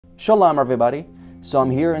Shalom everybody. So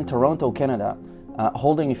I'm here in Toronto, Canada,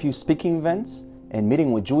 holding a few speaking events and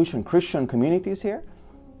meeting with Jewish and Christian communities here.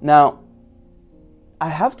 Now, I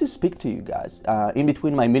have to speak to you guys in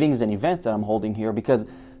between my meetings and events that I'm holding here because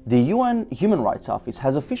the UN Human Rights Office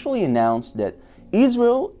has officially announced that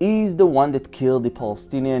Israel is the one that killed the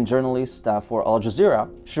Palestinian journalist for Al Jazeera,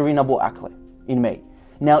 Shireen Akleh, in May.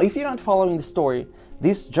 Now, if you're not following the story,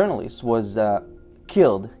 this journalist was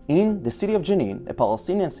killed in the city of Jenin, a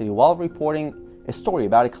Palestinian city, while reporting a story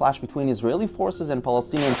about a clash between Israeli forces and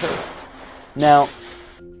Palestinian terrorists. Now,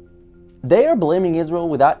 they are blaming Israel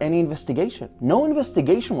without any investigation. No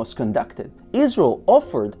investigation was conducted. Israel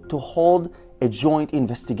offered to hold a joint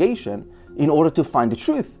investigation in order to find the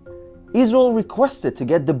truth. Israel requested to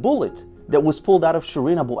get the bullet that was pulled out of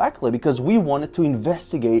Shireen Akleh because we wanted to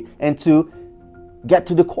investigate and to get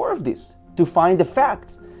to the core of this, to find the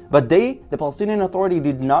facts. But the Palestinian Authority,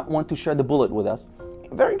 did not want to share the bullet with us.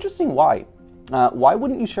 Very interesting, why? Why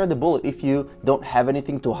wouldn't you share the bullet if you don't have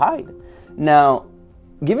anything to hide? Now,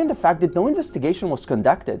 given the fact that no investigation was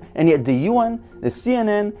conducted, and yet the UN, the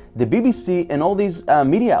CNN, the BBC, and all these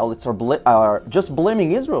media outlets are just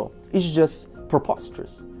blaming Israel, it's just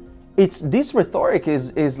preposterous. This rhetoric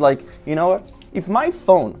is like, you know what? If my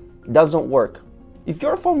phone doesn't work, if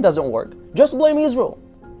your phone doesn't work, just blame Israel.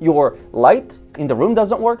 Your light in the room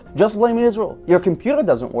doesn't work, just blame Israel. Your computer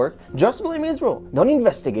doesn't work, just blame Israel. Don't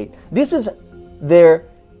investigate. This is their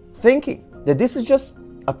thinking, that this is just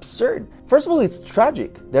absurd. First of all, it's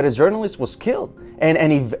tragic that a journalist was killed and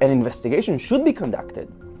an investigation should be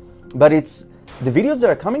conducted. But the videos that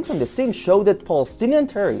are coming from the scene show that Palestinian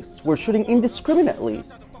terrorists were shooting indiscriminately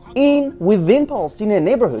within Palestinian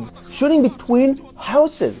neighborhoods, shooting between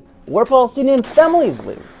houses where Palestinian families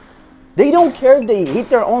live. They don't care if they hit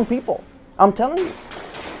their own people. I'm telling you.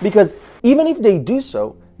 Because even if they do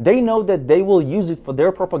so, they know that they will use it for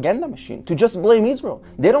their propaganda machine to just blame Israel.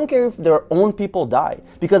 They don't care if their own people die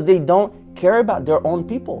because they don't care about their own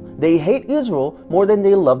people. They hate Israel more than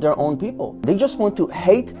they love their own people. They just want to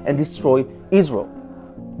hate and destroy Israel.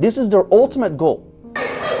 This is their ultimate goal.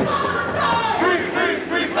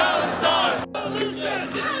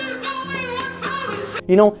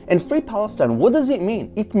 You know, and free Palestine, what does it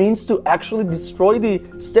mean? It means to actually destroy the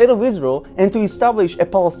state of Israel and to establish a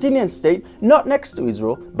Palestinian state not next to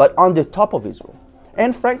Israel, but on the top of Israel.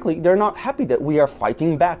 And frankly, they're not happy that we are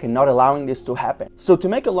fighting back and not allowing this to happen. So to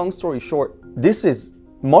make a long story short, this is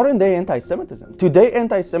modern day anti-Semitism. Today,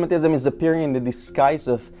 anti-Semitism is appearing in the disguise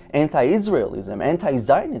of anti-Israelism,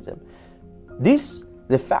 anti-Zionism.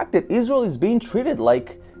 The fact that Israel is being treated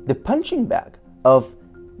like the punching bag of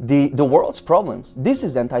the world's problems, this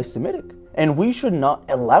is anti-Semitic, and we should not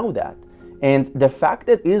allow that. And the fact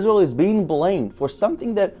that Israel is being blamed for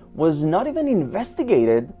something that was not even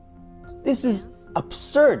investigated, this is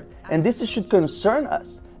absurd, and this should concern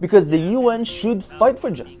us, because the UN should fight for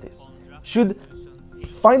justice, should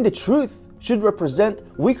find the truth, should represent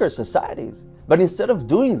weaker societies. But instead of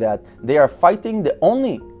doing that, they are fighting the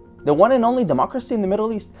one and only democracy in the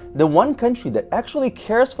Middle East, the one country that actually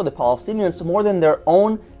cares for the Palestinians more than their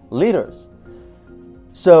own leaders.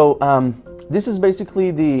 So this is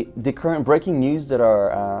basically the current breaking news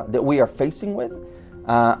that we are facing with.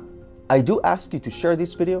 I do ask you to share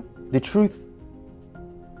this video. The truth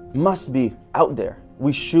must be out there.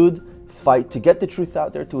 We should fight to get the truth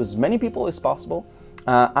out there to as many people as possible.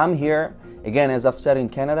 I'm here, again, as I've said, in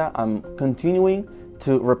Canada. I'm continuing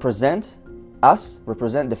to represent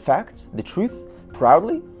the facts, the truth,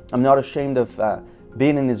 proudly. I'm not ashamed of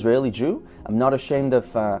being an Israeli Jew. I'm not ashamed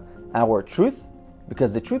of our truth,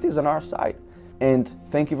 because the truth is on our side. And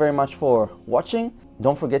thank you very much for watching.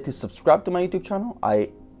 Don't forget to subscribe to my YouTube channel. I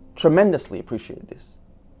tremendously appreciate this.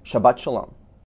 Shabbat Shalom.